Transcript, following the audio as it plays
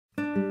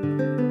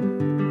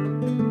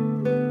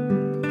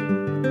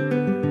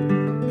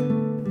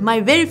My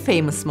very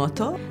famous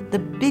motto, the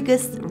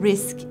biggest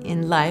risk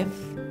in life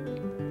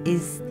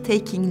is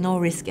taking no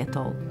risk at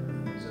all.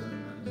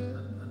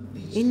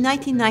 In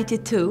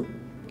 1992,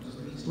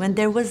 when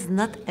there was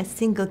not a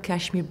single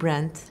cashmere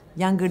brand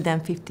younger than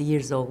 50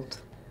 years old,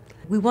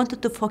 we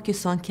wanted to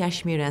focus on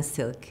cashmere and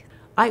silk.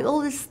 I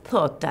always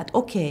thought that,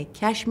 okay,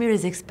 cashmere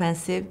is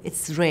expensive,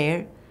 it's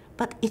rare,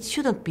 but it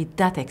shouldn't be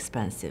that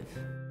expensive.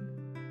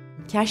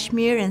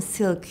 Cashmere and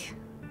silk,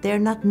 they're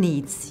not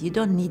needs, you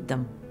don't need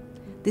them.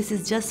 This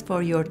is just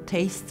for your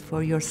taste,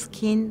 for your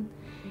skin,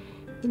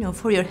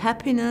 for your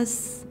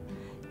happiness.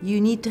 You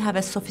need to have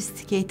a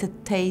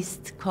sophisticated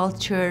taste,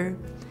 culture,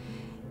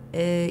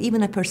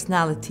 even a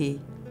personality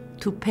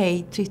to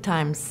pay 3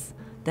 times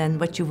than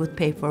what you would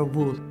pay for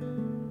wool.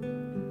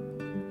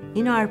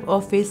 In our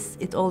office,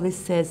 it always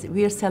says,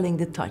 we are selling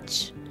the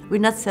touch.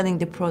 We're not selling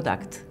the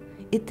product.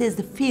 It is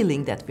the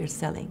feeling that we're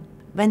selling.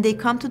 When they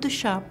come to the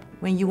shop,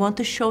 when you want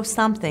to show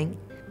something,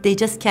 they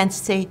just can't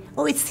say,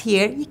 oh, it's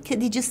here.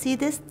 Did you see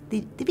this?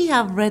 Did we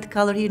have red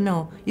color here?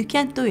 No, you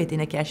can't do it in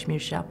a cashmere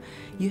shop.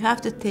 You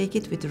have to take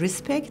it with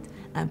respect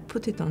and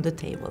put it on the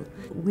table.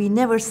 We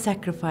never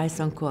sacrifice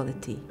on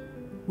quality.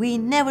 We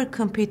never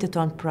competed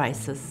on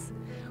prices.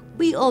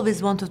 We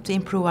always wanted to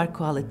improve our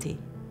quality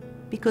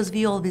because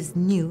we always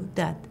knew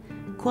that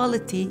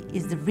quality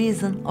is the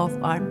reason of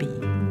our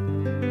being.